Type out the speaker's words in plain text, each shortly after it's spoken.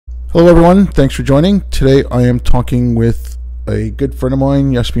Hello everyone, thanks for joining. Today I am talking with a good friend of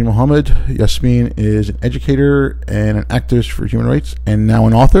mine, Yasmine Mohammed. Yasmine is an educator and an activist for human rights and now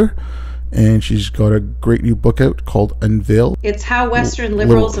an author. And she's got a great new book out called Unveil. It's How Western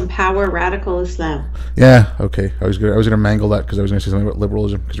Liberals Empower Radical Islam. Yeah, okay. I was gonna mangle that because I was gonna say something about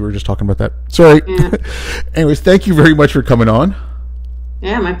liberalism because we were just talking about that. Sorry. Yeah. Anyways, thank you very much for coming on.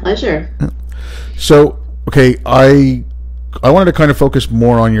 Yeah, my pleasure. So, okay, I wanted to kind of focus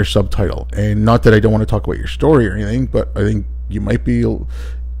more on your subtitle, and not that I don't want to talk about your story or anything, but I think you might be,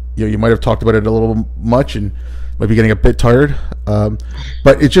 you might have talked about it a little much and might be getting a bit tired.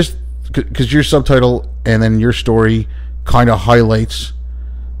 But it's just because your subtitle and then your story kind of highlights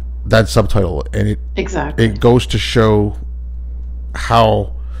that subtitle, and it goes to show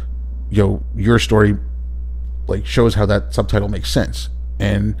how your story shows how that subtitle makes sense.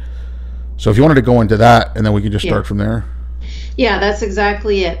 And so if you wanted to go into that, and then we can just start from there. Yeah, that's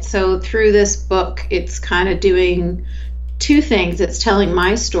exactly it. So through this book, it's kind of doing two things. It's telling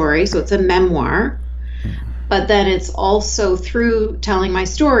my story, so it's a memoir, but then it's also through telling my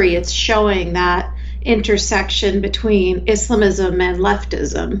story, it's showing that intersection between Islamism and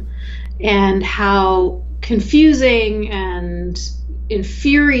leftism and how confusing and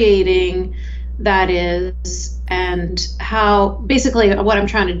infuriating that is, and how basically what I'm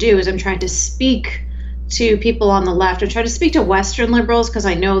trying to do is I'm trying to speak to people on the left. I'm trying to speak to Western liberals because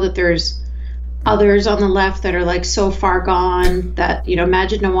I know that there's others on the left that are so far gone that,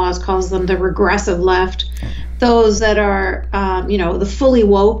 Maajid Nawaz calls them the regressive left. Those that are, the fully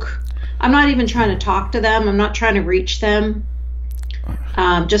woke. I'm not even trying to talk to them. I'm not trying to reach them.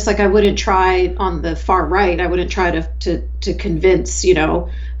 Just like I wouldn't try on the far right. I wouldn't try to convince,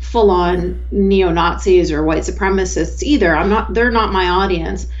 full-on neo-Nazis or white supremacists either. They're not my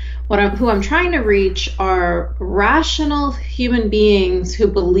audience. Who I'm trying to reach are rational human beings who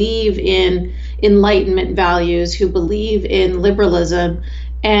believe in Enlightenment values, who believe in liberalism,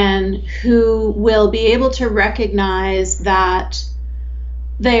 and who will be able to recognize that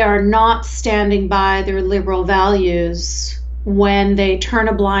they are not standing by their liberal values when they turn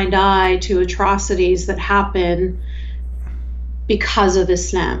a blind eye to atrocities that happen because of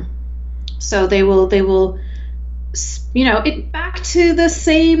Islam. So they will back to the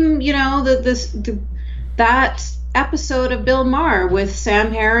same, that episode of Bill Maher with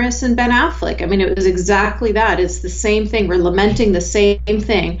Sam Harris and Ben Affleck. I mean, it was exactly that. It's the same thing. We're lamenting the same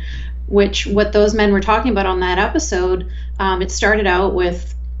thing, what those men were talking about on that episode. It started out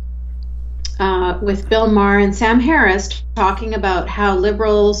with Bill Maher and Sam Harris talking about how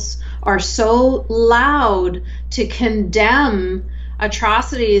liberals are so loud to condemn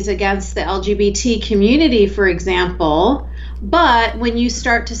atrocities against the LGBT community, for example, but when you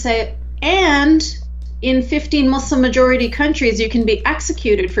start to say, and in 15 Muslim majority countries you can be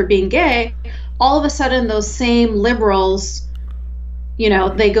executed for being gay, all of a sudden those same liberals,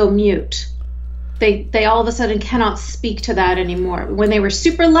 they go mute. They all of a sudden cannot speak to that anymore. When they were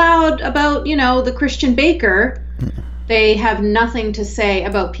super loud about, the Christian baker, they have nothing to say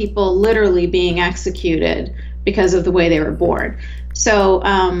about people literally being executed because of the way they were born. So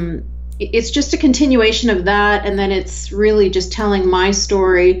it's just a continuation of that, and then it's really just telling my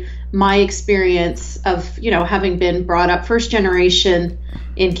story, my experience of, having been brought up first generation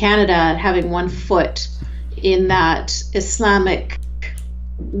in Canada, having one foot in that Islamic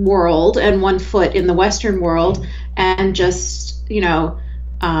world and one foot in the Western world, and just,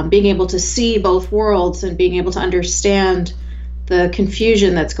 being able to see both worlds and being able to understand the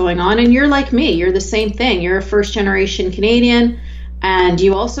confusion that's going on. And you're like me, you're the same thing. You're a first generation Canadian, and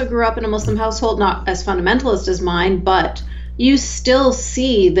you also grew up in a Muslim household, not as fundamentalist as mine, but you still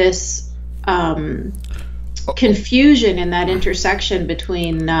see this confusion in that intersection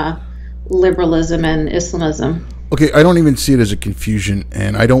between liberalism and Islamism. Okay, I don't even see it as a confusion,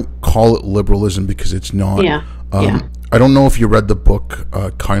 and I don't call it liberalism because it's not. Yeah. I don't know if you read the book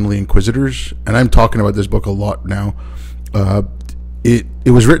Kindly Inquisitors, and I'm talking about this book a lot now. It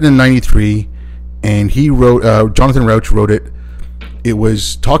was written in '93, and he wrote. Jonathan Rauch wrote it. It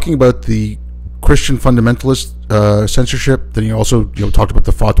was talking about the Christian fundamentalist censorship. Then he also talked about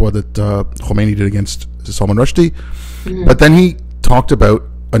the fatwa that Khomeini did against Salman Rushdie. Mm-hmm. But then he talked about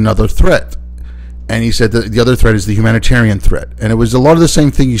another threat, and he said that the other threat is the humanitarian threat. And it was a lot of the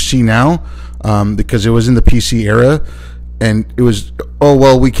same thing you see now, because it was in the PC era, and it was, oh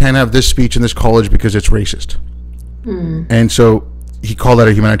well, we can't have this speech in this college because it's racist. Mm. And so he called that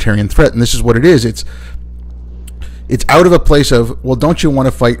a humanitarian threat, and this is what it is. It's out of a place of, well, don't you want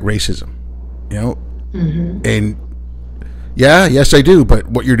to fight racism? Mm-hmm. And yes, I do, but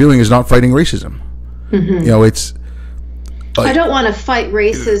what you're doing is not fighting racism. Mm-hmm. I don't want to fight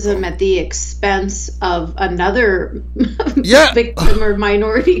racism at the expense of another Yeah. victim or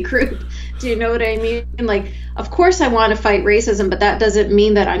minority group. Do you know what I mean? Like, of course I want to fight racism, but that doesn't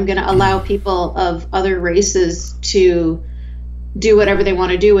mean that I'm going to allow people of other races to do whatever they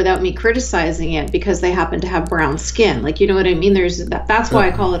want to do without me criticizing it because they happen to have brown skin. Like, you know what I mean? There's that's why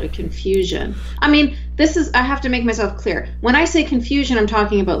I call it a confusion. I mean, I have to make myself clear. When I say confusion, I'm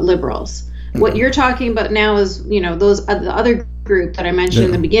talking about liberals. What you're talking about now is, the other group that I mentioned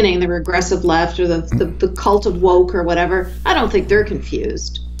in the beginning, the regressive left or the cult of woke or whatever. I don't think they're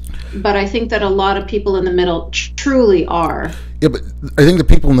confused. But I think that a lot of people in the middle truly are. Yeah, but I think the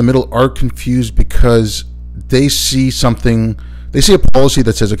people in the middle are confused because they see a policy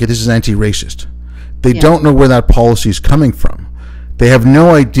that says, okay, this is anti-racist. They don't know where that policy is coming from. They have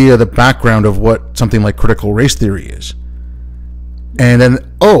no idea the background of what something like critical race theory is. And then,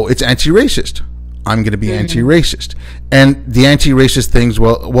 it's anti-racist. I'm going to be anti-racist. And the anti-racist things,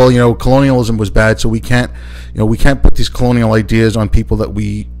 colonialism was bad, so we can't put these colonial ideas on people that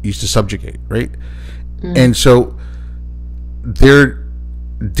we used to subjugate, right? And so they're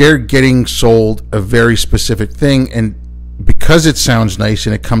getting sold a very specific thing, and because it sounds nice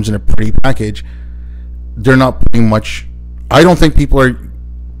and it comes in a pretty package, they're not putting much. I don't think people are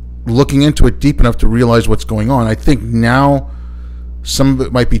looking into it deep enough to realize what's going on. I think now some of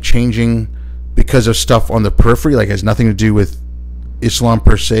it might be changing because of stuff on the periphery, like has nothing to do with Islam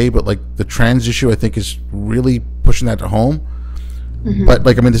per se, but like the trans issue, I think is really pushing that to home. But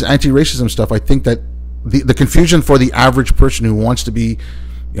this anti-racism stuff, I think that the confusion for the average person who wants to be,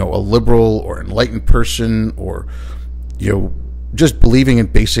 a liberal or enlightened person or, just believing in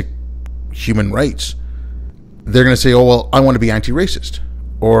basic human rights, they're going to say, I want to be anti-racist,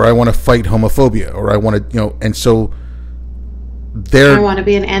 or I want to fight homophobia, or I want to, and so I want to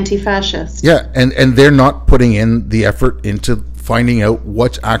be an anti-fascist. Yeah, and they're not putting in the effort into finding out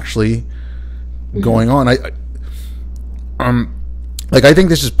what's actually going on. I think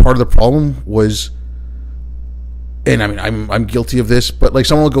this is part of the problem and I'm guilty of this, but like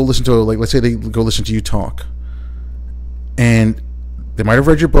someone will go listen to let's say they go listen to you talk, and they might have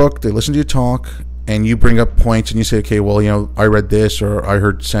read your book, they listen to you talk, and you bring up points and you say, okay, I read this, or I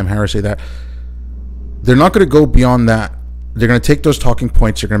heard Sam Harris say that. They're not going to go beyond that. They're going to take those talking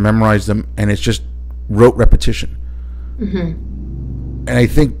points, they're going to memorize them, and it's just rote repetition. And I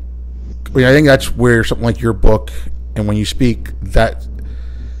think that's where something like your book, and when you speak, that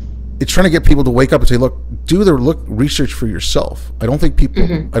it's trying to get people to wake up and say, look, do the research for yourself. I don't think people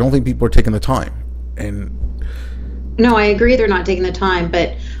are taking the time. And no, I agree they're not taking the time,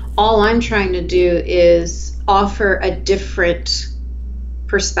 but all I'm trying to do is offer a different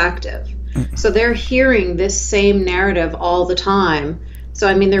perspective. So they're hearing this same narrative all the time.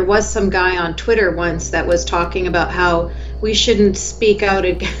 So, there was some guy on Twitter once that was talking about how we shouldn't speak out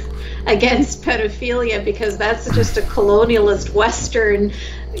against pedophilia because that's just a colonialist Western,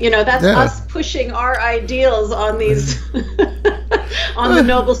 that's us pushing our ideals on these, on the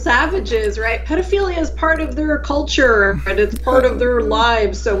noble savages, right? Pedophilia is part of their culture and it's part of their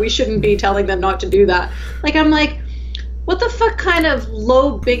lives, so we shouldn't be telling them not to do that. What the fuck kind of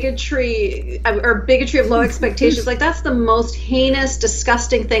low bigotry or bigotry of low expectations? That's the most heinous,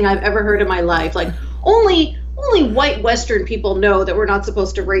 disgusting thing I've ever heard in my life. Only white Western people know that we're not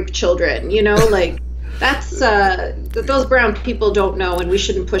supposed to rape children, that's those brown people don't know, and we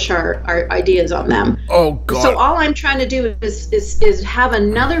shouldn't push our ideas on them. Oh God. So all I'm trying to do is have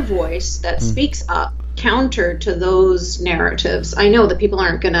another voice that speaks up counter to those narratives. I know that people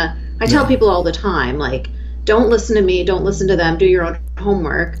aren't gonna, I tell people all the time, don't listen to me, don't listen to them, do your own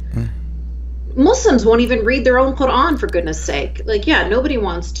homework. Muslims won't even read their own Quran, for goodness sake. Nobody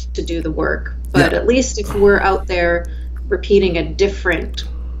wants to do the work, but at least if we're out there repeating a different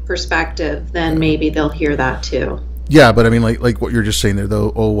perspective, then maybe they'll hear that too. Yeah, but like what you're just saying there,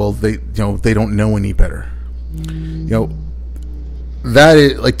 though. They they don't know any better. That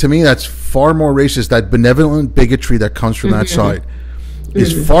is, to me, that's far more racist. That benevolent bigotry that comes from that side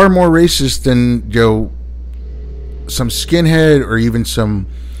is far more racist than some skinhead or even some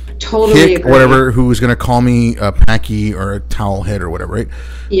hick or whatever who's going to call me a packy or a towel head or whatever, right?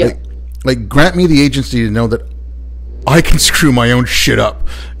 Yeah. Grant me the agency to know that I can screw my own shit up.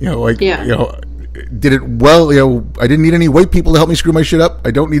 Did it well. I didn't need any white people to help me screw my shit up.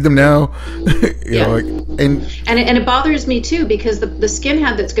 I don't need them now. And it bothers me too, because the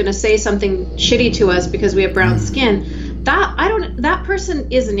skinhead that's going to say something shitty to us because we have brown skin, that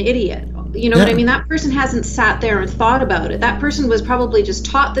person is an idiot. You know what I mean? That person hasn't sat there and thought about it. That person was probably just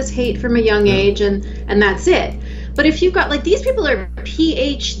taught this hate from a young age, and that's it. But if you've got, like, these people are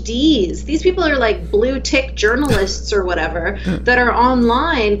PhDs, these people are like blue tick journalists or whatever that are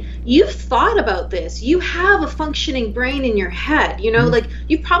online, you've thought about this. You have a functioning brain in your head, you know, like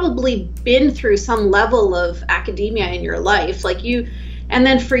you've probably been through some level of academia in your life, like you, and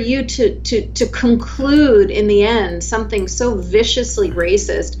then for you to conclude in the end something so viciously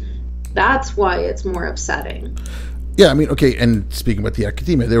racist, that's why it's more upsetting. Yeah, I mean, okay, and speaking about the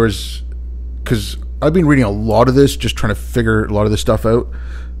academia, there was, because I've been reading a lot of this, just trying to figure a lot of this stuff out.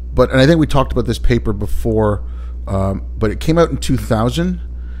 And I think we talked about this paper before, but it came out in 2000,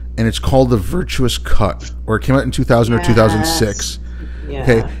 and it's called The Virtuous Cut, or it came out in 2000 or 2006. Yeah.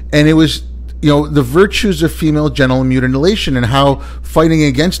 Okay, and it was, you know, the virtues of female genital mutilation and how fighting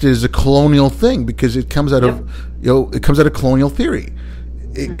against it is a colonial thing, because it comes out of, you know, it comes out of colonial theory.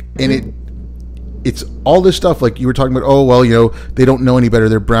 And it's all this stuff, like you were talking about, oh, well, you know, they don't know any better,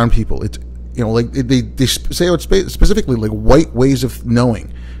 they're brown people. It's, you know, like they say out specifically like white ways of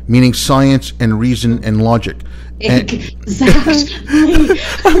knowing, meaning science and reason and logic. And Exactly.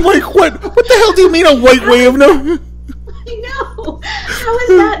 I'm like, what the hell do you mean a white way of knowing? I know. How is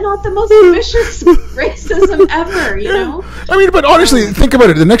that not the most vicious racism ever, you know? I mean, but honestly, think about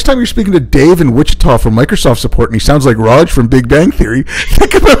it. The next time you're speaking to Dave in Wichita from Microsoft support and he sounds like Raj from Big Bang Theory,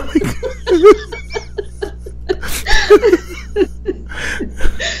 think about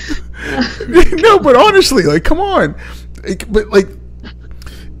No, but honestly, like, come on. But, like,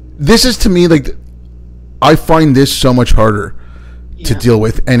 this is, to me, like, I find this so much harder to deal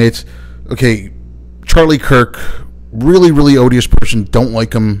with. And it's, okay, Charlie Kirk, really, really odious person, don't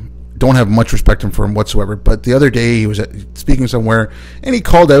like him, don't have much respect for him whatsoever. But the other day he was speaking somewhere and he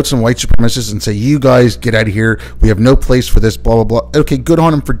called out some white supremacists and say, you guys get out of here, we have no place for this, blah blah blah. Okay, good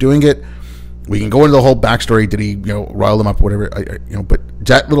on him for doing it. We can go into the whole backstory. Did he, you know, rile them up or whatever, you know, but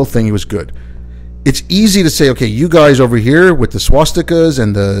that little thing, he was good. It's easy to say, okay, you guys over here with the swastikas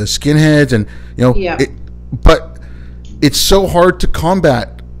and the skinheads and, you know, but it's so hard to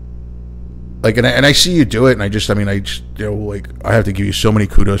combat. Like, and I see you do it, and I just, you know, like, I have to give you so many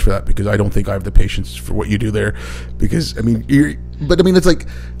kudos for that, because I don't think I have the patience for what you do there, because, I mean, it's like,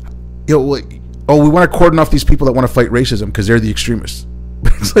 you know, like, oh, we want to cordon off these people that want to fight racism because they're the extremists.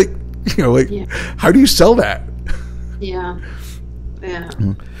 But it's like, you know, like, how do you sell that? Yeah.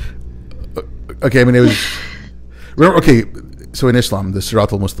 Okay, I mean, it was, remember, okay, so in Islam, the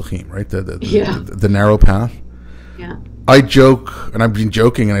Sirat al-Mustaqim, right, the narrow path. Yeah. I joke, and I've been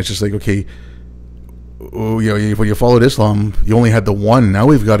joking, and it's just like, okay, you know, when you followed Islam, you only had the one. Now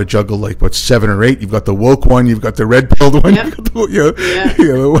we've got to juggle, like, what, 7 or 8? You've got the woke one, you've got the red-pilled one, you've got the,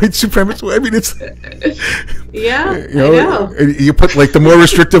 the white supremacist. I mean, it's, you know, I know. And you put, like, the more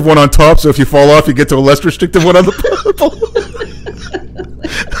restrictive one on top, so if you fall off, you get to a less restrictive one on the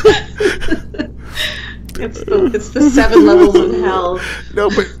it's the 7 levels of hell. No,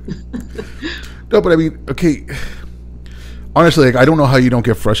 but I mean, okay. Honestly, like, I don't know how you don't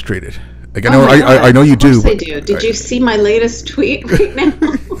get frustrated. Like, I know, I know you do. Of course I do. Did you see my latest tweet right now?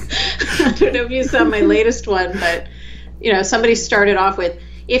 I don't know if you saw my latest one, but, you know, somebody started off with,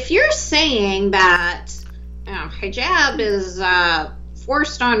 if you're saying that hijab is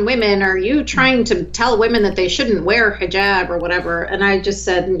forced on women, are you trying to tell women that they shouldn't wear hijab or whatever? And I just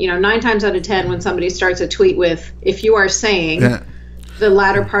said, you know, 9 times out of 10, when somebody starts a tweet with, if you are saying... the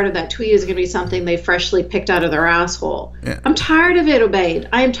latter part of that tweet is going to be something they freshly picked out of their asshole. I'm tired of it, Obaid.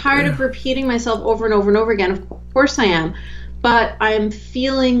 I am tired of repeating myself over and over and over again. Of course I am. But I'm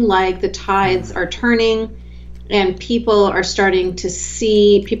feeling like the tides are turning, and people are starting to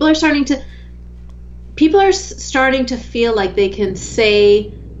feel like they can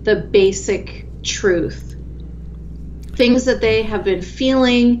say the basic truth. Things that they have been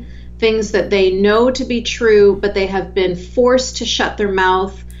feeling, things that they know to be true, but they have been forced to shut their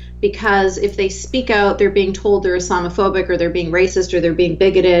mouth, because if they speak out, they're being told they're Islamophobic, or they're being racist, or they're being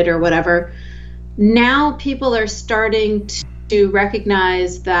bigoted, or whatever. Now people are starting to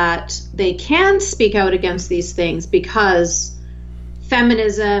recognize that they can speak out against these things, because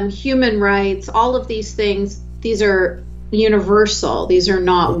feminism, human rights, all of these things, these are universal. These are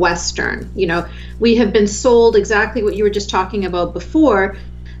not Western. You know, we have been sold exactly what you were just talking about before,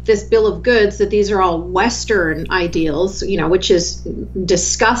 this bill of goods, that these are all Western ideals, you know, which is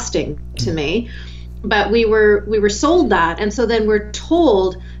disgusting to me. But we were sold that, and so then we're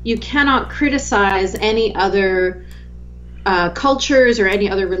told you cannot criticize any other cultures or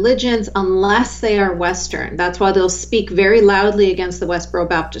any other religions unless they are Western. That's why they'll speak very loudly against the Westboro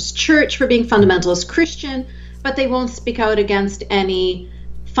Baptist Church for being fundamentalist Christian, but they won't speak out against any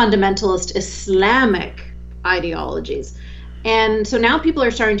fundamentalist Islamic ideologies. And so now people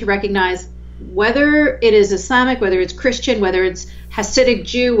are starting to recognize whether it is Islamic, whether it's Christian, whether it's Hasidic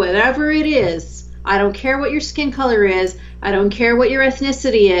Jew, whatever it is, I don't care what your skin color is. I don't care what your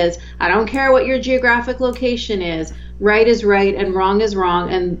ethnicity is. I don't care what your geographic location is. Right is right and wrong is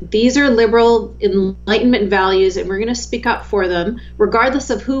wrong. And these are liberal Enlightenment values, and we're going to speak up for them, regardless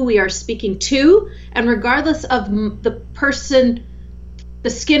of who we are speaking to, and regardless of the person, the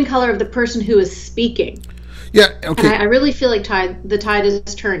skin color of the person who is speaking. Yeah, okay. And I really feel like the tide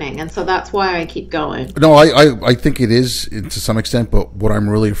is turning, and so that's why I keep going. No, I think it is to some extent, but what I'm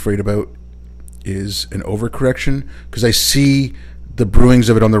really afraid about is an overcorrection, because I see the brewings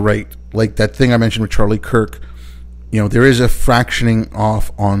of it on the right. Like that thing I mentioned with Charlie Kirk, you know, there is a fractioning off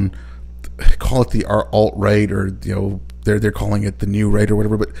on, call it the alt-right, or, you know, they're calling it the new right or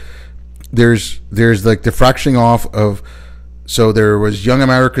whatever, but there's like the fractioning off of, so there was Young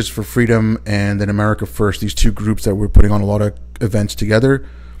Americas for Freedom and then America First, these two groups that were putting on a lot of events together.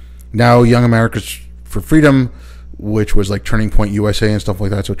 Now Young Americas for Freedom, which was like Turning Point USA and stuff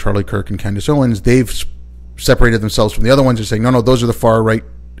like that, so Charlie Kirk and Candace Owens, they've separated themselves from the other ones and saying, no, those are the far right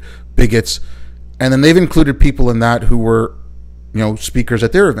bigots. And then they've included people in that who were, you know, speakers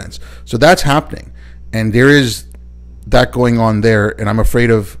at their events. So that's happening. And there is that going on there, and I'm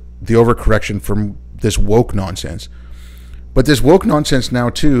afraid of the overcorrection from this woke nonsense. But this woke nonsense now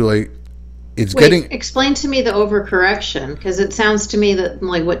too, like, it's getting... Explain to me the overcorrection, because it sounds to me that,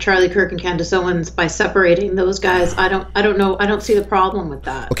 like, what Charlie Kirk and Candace Owens, by separating those guys, I don't know, I don't see the problem with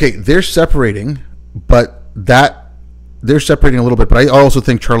that. Okay, they're separating, but they're separating a little bit, but I also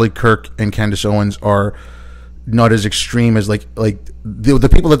think Charlie Kirk and Candace Owens are not as extreme as like the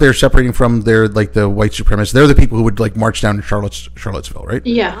people that they're separating from. They're like the white supremacists. They're the people who would like march down to Charlottesville, right?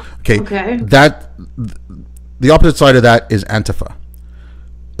 Yeah. Okay. That the opposite side of that is Antifa.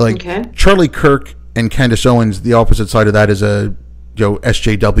 Like, okay. Charlie Kirk and Candace Owens, the opposite side of that is a, you know,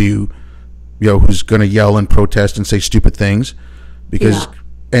 SJW, you know, who's going to yell and protest and say stupid things, because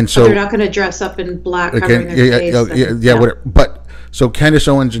and so but they're not going to dress up in black covering their face. Yeah, whatever. But so Candace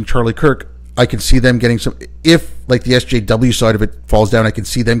Owens and Charlie Kirk, I can see them getting some. If like the SJW side of it falls down, I can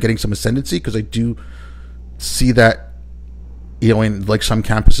see them getting some ascendancy, because I do see that, you know, in like some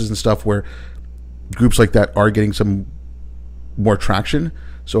campuses and stuff where groups like that are getting some more traction.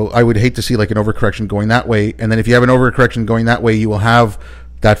 So I would hate to see like an overcorrection going that way. And then if you have an overcorrection going that way, you will have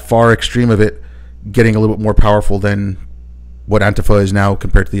that far extreme of it getting a little bit more powerful than what Antifa is now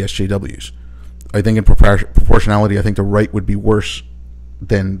compared to the SJWs. I think in proportionality, I think the right would be worse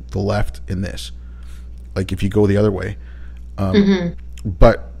than the left in this. Like if you go the other way.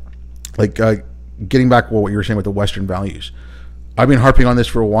 But like getting back to what you were saying with the Western values, I've been harping on this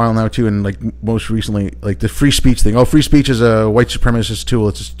for a while now too, and like most recently, like the free speech thing. Oh, free speech is a white supremacist tool.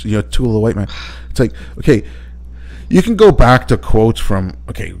 It's just, you know, tool of the white man. It's like, okay, you can go back to quotes from,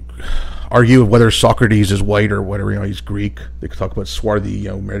 okay, argue whether Socrates is white or whatever. You know, he's Greek. They could talk about swarthy, you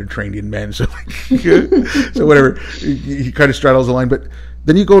know, Mediterranean men. So, so whatever. He kind of straddles the line. But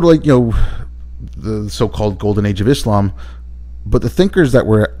then you go to like, you know, the so-called golden age of Islam. But the thinkers that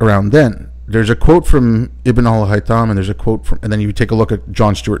were around then. There's a quote from Ibn al-Haytham, and there's a quote from, and then you take a look at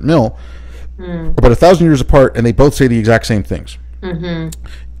John Stuart Mill, about 1,000 years apart, and they both say the exact same things.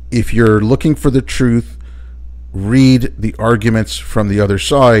 If you're looking for the truth, read the arguments from the other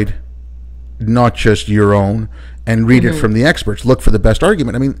side, not just your own, and read it from the experts. Look for the best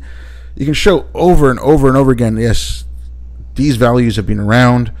argument. I mean, you can show over and over and over again, yes, these values have been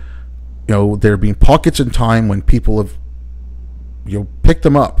around. You know, there have been pockets in time when people have, you know, picked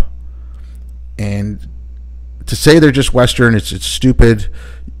them up. And to say they're just Western, it's stupid.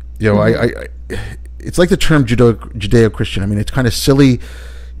 You know, I it's like the term Judeo-Christian. I mean, it's kind of silly.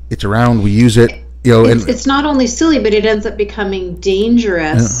 It's around. We use it. You know, it's not only silly, but it ends up becoming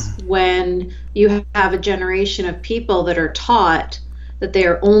dangerous when you have a generation of people that are taught that they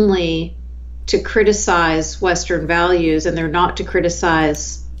are only to criticize Western values, and they're not to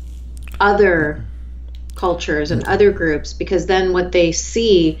criticize other cultures and other groups, because then what they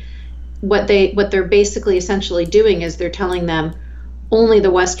see. What they're basically essentially doing is they're telling them only the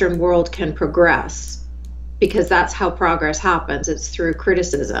Western world can progress, because that's how progress happens. It's through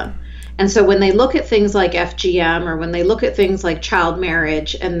criticism. And so when they look at things like FGM, or when they look at things like child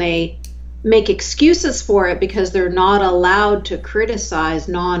marriage, and they make excuses for it because they're not allowed to criticize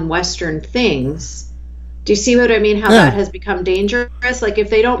non-Western things. Do you see what I mean? How that has become dangerous? Like if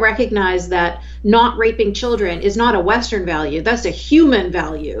they don't recognize that not raping children is not a Western value, that's a human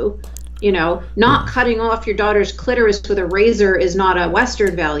value. You know, not cutting off your daughter's clitoris with a razor is not a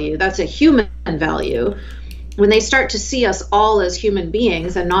Western value. That's a human value. when they start to see us all as human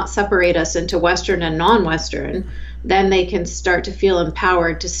beings and not separate us into Western and non-Western, then they can start to feel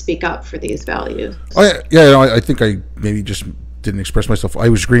empowered to speak up for these values. I think I maybe just didn't express myself. I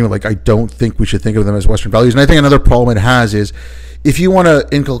was agreeing with, like, I don't think we should think of them as Western values. And I think another problem it has is, if you want to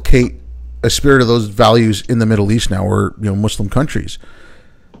inculcate a spirit of those values in the Middle East now, or Muslim countries,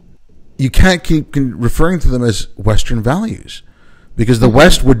 you can't keep referring to them as Western values, because the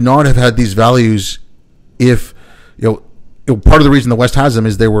West would not have had these values if part of the reason the West has them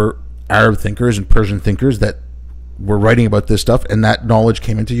is there were Arab thinkers and Persian thinkers that were writing about this stuff, and that knowledge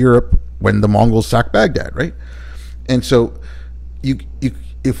came into Europe when the Mongols sacked Baghdad, right? And so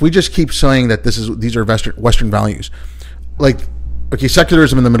if we just keep saying that these are Western values, like, okay,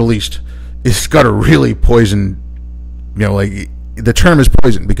 secularism in the Middle East, it's got a really poison, like, the term is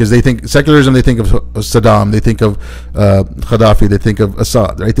poison, because they think secularism, they think of Saddam, they think of Gaddafi, they think of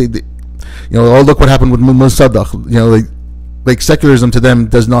Assad, right? Oh, look what happened with Mossadegh, like secularism to them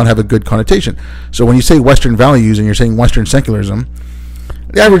does not have a good connotation. So when you say Western values and you're saying Western secularism,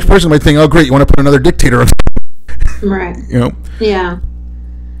 the average person might think, oh great, you want to put another dictator on. Right. Yeah.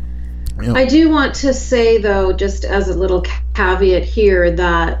 I do want to say, though, just as a little caveat here,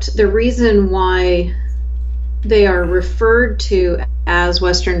 that the reason why they are referred to as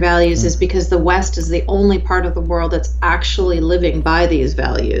Western values is because the West is the only part of the world that's actually living by these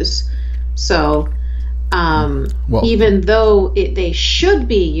values. So even though they should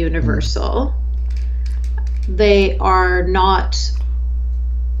be universal, they are not,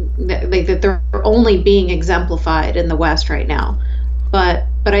 they're only being exemplified in the West right now. But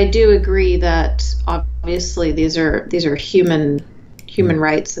I do agree that obviously these are human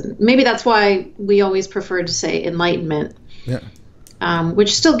rights, and maybe that's why we always prefer to say Enlightenment,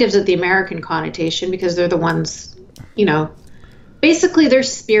 which still gives it the American connotation, because they're the ones, basically they're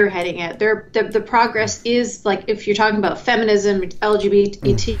spearheading it. The progress is, like, if you're talking about feminism,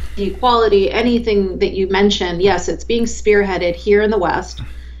 LGBT equality, anything that you mentioned, yes, it's being spearheaded here in the West,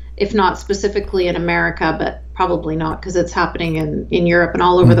 if not specifically in America, but probably not, because it's happening in Europe and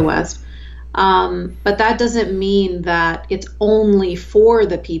all over the West. But that doesn't mean that it's only for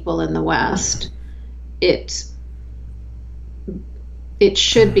the people in the West. It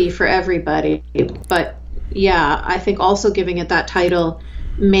should be for everybody. But yeah, I think also giving it that title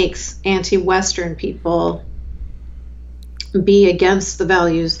makes anti-Western people be against the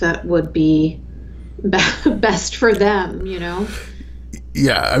values that would be best for them,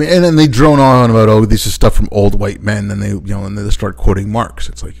 Yeah, I mean, and then they drone on about, oh, this is stuff from old white men, and they they start quoting Marx.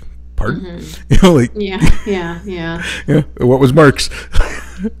 It's like, pardon? Yeah. What was Marx?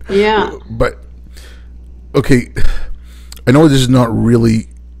 Yeah. But okay, I know this is not really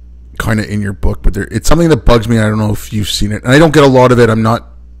kind of in your book, but it's something that bugs me. I don't know if you've seen it, and I don't get a lot of it. I'm not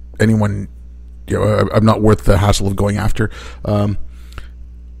anyone, I'm not worth the hassle of going after.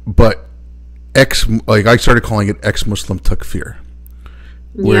 But I started calling it ex-Muslim takfir.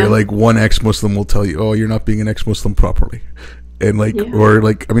 Where like one ex-Muslim will tell you, oh, you're not being an ex-Muslim properly, and or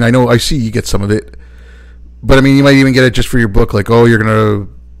like, I mean, I see you get some of it, but I mean, you might even get it just for your book, like, oh, you're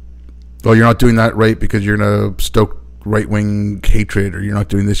not doing that right because you're gonna stoke right-wing hatred, or you're not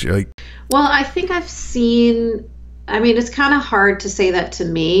doing this. You're like, well, I think I've seen. I mean, it's kind of hard to say that to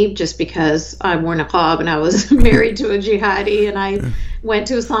me, just because I wore niqab and I was married to a jihadi, and I went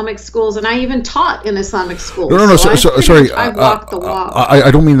to Islamic schools, and I even taught in Islamic schools. No, sorry. I walked the walk.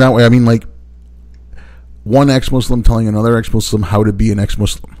 I don't mean that way. I mean, like, one ex-Muslim telling another ex-Muslim how to be an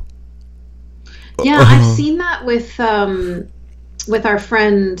ex-Muslim. Yeah, I've seen that with our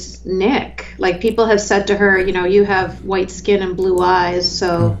friend Nick. Like, people have said to her, you have white skin and blue eyes,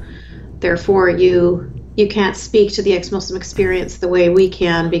 so therefore you can't speak to the ex-Muslim experience the way we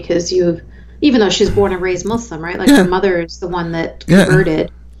can, because even though she's born and raised Muslim, right? Like, her mother is the one that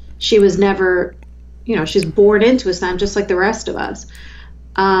converted. She was never, she's born into Islam just like the rest of us.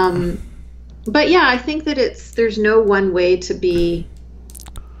 But yeah, I think that there's no one way to be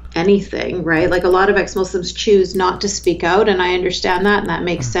anything, right? Like, a lot of ex-Muslims choose not to speak out, and I understand that, and that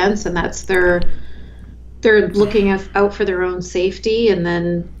makes sense, and that's they're looking out for their own safety. And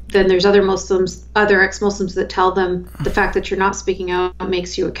then there's other ex-Muslims that tell them the fact that you're not speaking out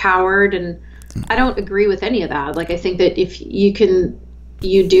makes you a coward, and I don't agree with any of that. Like, I think that if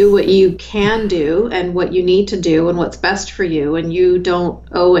you do what you can do and what you need to do and what's best for you, and you don't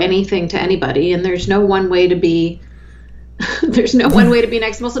owe anything to anybody, and there's no one way to be there's no one way to be an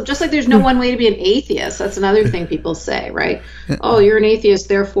ex-Muslim, just like there's no one way to be an atheist. That's another thing people say, right? Oh, you're an atheist,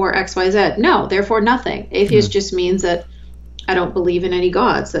 therefore XYZ. No, therefore nothing. Atheist just means that I don't believe in any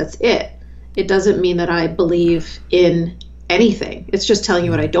gods. That's it. It doesn't mean that I believe in anything. It's just telling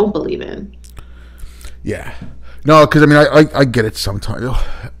you what I don't believe in. Yeah. No, because I mean, I get it sometimes.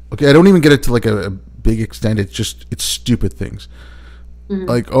 Okay, I don't even get it to like a big extent. It's stupid things. Mm-hmm.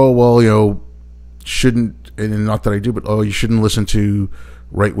 Like, oh, well, shouldn't, and not that I do, but you shouldn't listen to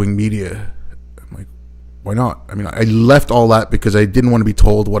right-wing media. I'm like, why not? I mean, I left all that because I didn't want to be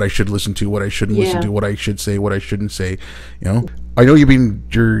told what I should listen to, what I shouldn't listen to, what I should say, what I shouldn't say. I know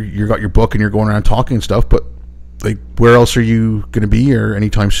you got your book and you're going around talking and stuff, but like, where else are you going to be, or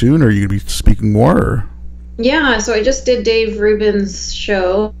anytime soon? Or are you going to be speaking more? Or? Yeah, so I just did Dave Rubin's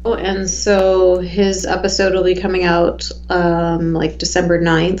show, and so his episode will be coming out like December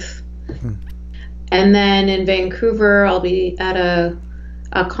 9th. Mm-hmm. And then in Vancouver, I'll be at a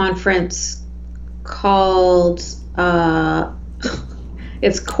conference called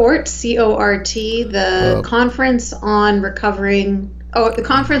it's CORT, C-O-R-T, the Conference on the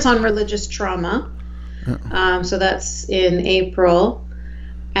Conference on Religious Trauma. So that's in April.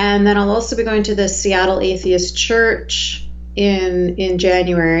 And then I'll also be going to the Seattle Atheist Church in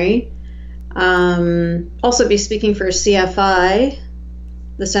January. Also be speaking for CFI,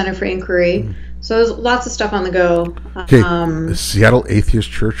 the Center for Inquiry. Mm. So there's lots of stuff on the go. Okay, the Seattle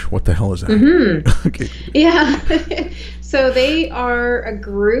Atheist Church, what the hell is that? Mm-hmm. Okay. Yeah. So they are a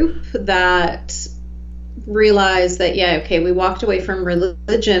group that realized that, we walked away from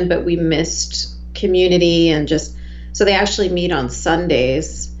religion, but we missed community, and so they actually meet on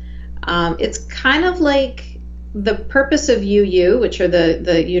Sundays. It's kind of like the purpose of UU, which are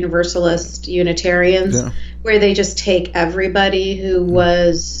the Universalist Unitarians, where they just take everybody who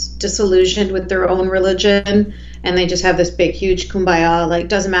was disillusioned with their own religion, and they just have this big, huge kumbaya. Like,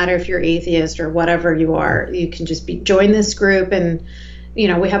 doesn't matter if you're atheist or whatever you are, you can just join this group, and we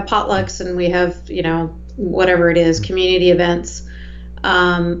have potlucks and we have whatever it is, community events.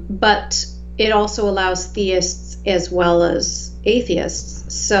 But it also allows theists as well as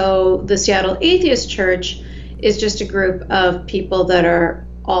atheists. So the Seattle Atheist Church is just a group of people that are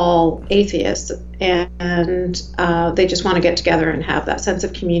all atheists, and they just want to get together and have that sense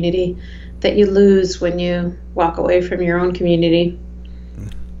of community that you lose when you walk away from your own community.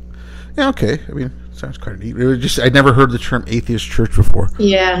 Yeah, okay. I mean, sounds kind of neat. It was I'd never heard the term atheist church before.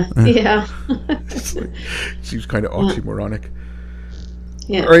 Yeah, yeah. It seems kind of oxymoronic.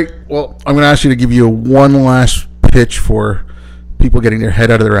 Yeah. All right. Well, I'm going to ask you to give you one last pitch for people getting their head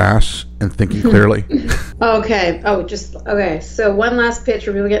out of their ass and thinking clearly. Okay. Okay. So one last pitch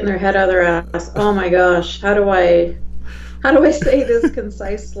for people getting their head out of their ass. Oh my gosh. How do I say this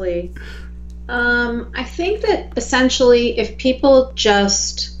concisely? I think that essentially, if people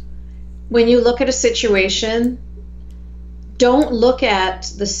just, when you look at a situation, don't look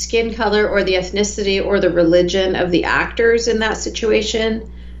at the skin color or the ethnicity or the religion of the actors in that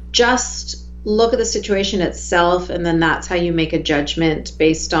situation. Just look at the situation itself, and then that's how you make a judgment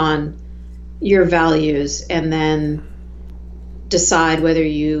based on your values, and then decide how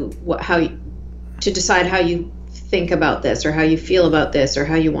you think about this, or how you feel about this, or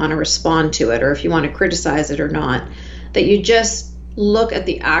how you want to respond to it, or if you want to criticize it or not. That you just look at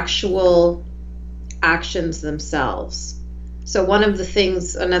the actual actions themselves. So another thing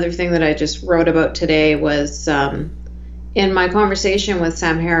that I just wrote about today was in my conversation with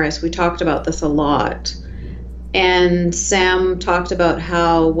Sam Harris, we talked about this a lot. And Sam talked about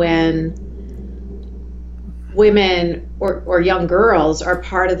how when women or young girls are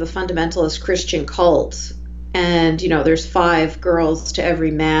part of a fundamentalist Christian cult, and there's 5 girls to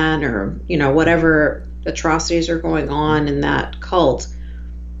every man, or whatever atrocities are going on in that cult,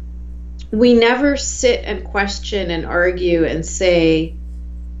 we never sit and question and argue and say,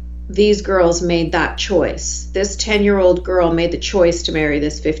 these girls made that choice. This 10-year-old girl made the choice to marry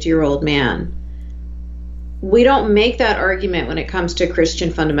this 50-year-old man. We don't make that argument when it comes to Christian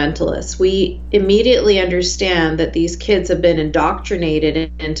fundamentalists. We immediately understand that these kids have been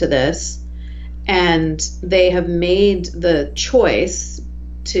indoctrinated into this, and they have made the choice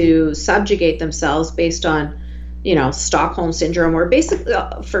to subjugate themselves based on, Stockholm syndrome, or basically,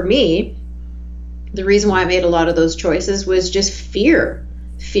 for me, the reason why I made a lot of those choices was just fear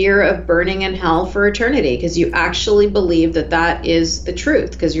of burning in hell for eternity, because you actually believe that is the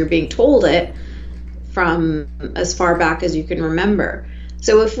truth, because you're being told it from as far back as you can remember.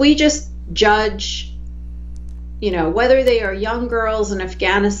 So if we just judge, whether they are young girls in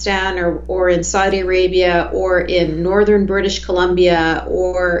Afghanistan or in Saudi Arabia or in northern British Columbia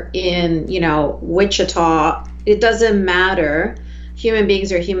or in, Wichita, it doesn't matter. Human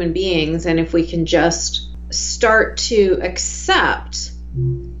beings are human beings, and if we can just start to accept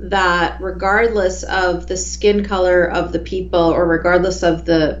that regardless of the skin color of the people, or regardless of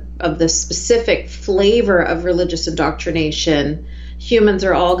the specific flavor of religious indoctrination, humans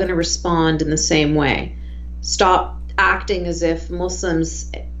are all going to respond in the same way. Stop acting as if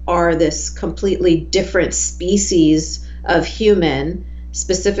Muslims are this completely different species of human.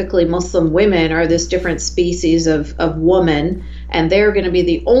 Specifically, Muslim women are this different species of woman, and they're going to be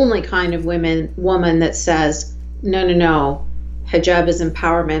the only kind of woman that says, no, hijab is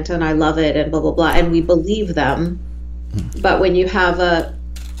empowerment and I love it and blah, blah, blah, and we believe them. But when you have a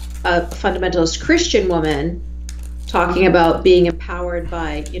fundamentalist Christian woman talking about being empowered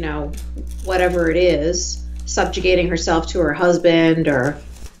by, whatever it is, subjugating herself to her husband or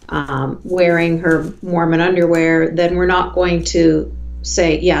wearing her Mormon underwear, then we're not going to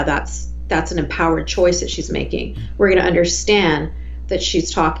say, yeah, that's an empowered choice that she's making. We're going to understand that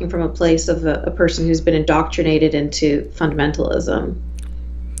she's talking from a place of a person who's been indoctrinated into fundamentalism.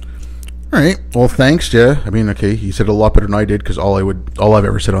 All right. Well, thanks. Yeah. I mean, okay, you said it a lot better than I did, because all I've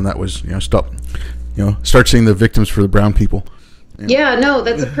ever said on that was, start seeing the victims for the brown people. Yeah, no,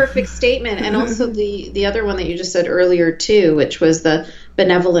 that's a perfect statement. And also the other one that you just said earlier too, which was the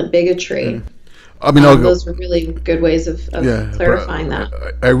benevolent bigotry. I mean, those were really good ways of clarifying that.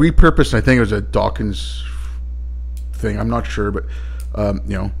 I repurposed, I think it was a Dawkins thing, I'm not sure, but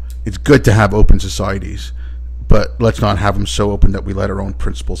it's good to have open societies, but let's not have them so open that we let our own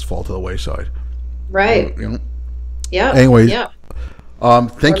principles fall to the wayside. Right. Yeah. Anyways. Yeah.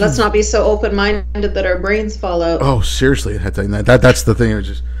 Thank you. Let's not be so open-minded that our brains fall out. Oh, seriously, that's the thing.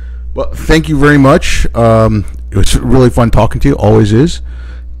 Well, thank you very much. It was really fun talking to you. Always is.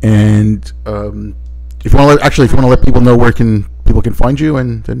 And if you want to let people know where people can find you,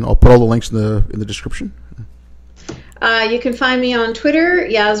 and then I'll put all the links in the description. You can find me on Twitter,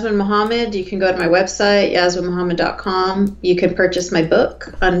 Yasmine Mohammed. You can go to my website, yasminemohammed.com. You can purchase my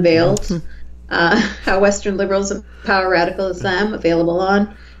book, Unveiled. How Western Liberals Empower Radical Islam, available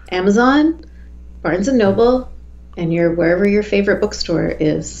on Amazon, Barnes & Noble, and wherever your favorite bookstore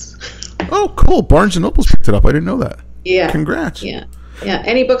is. Oh, cool. Barnes & Noble's picked it up. I didn't know that. Yeah. Congrats. Yeah.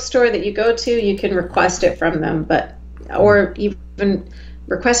 Any bookstore that you go to, you can request it from them, or even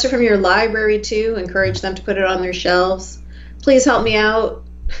request it from your library too. Encourage them to put it on their shelves. Please help me out.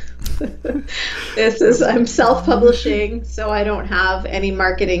 I'm self-publishing, so I don't have any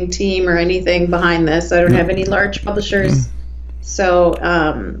marketing team or anything behind this. I don't have any large publishers, so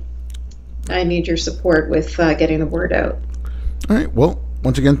I need your support with getting the word out. All right. Well,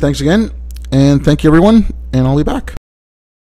 once again, thanks again, and thank you, everyone, and I'll be back.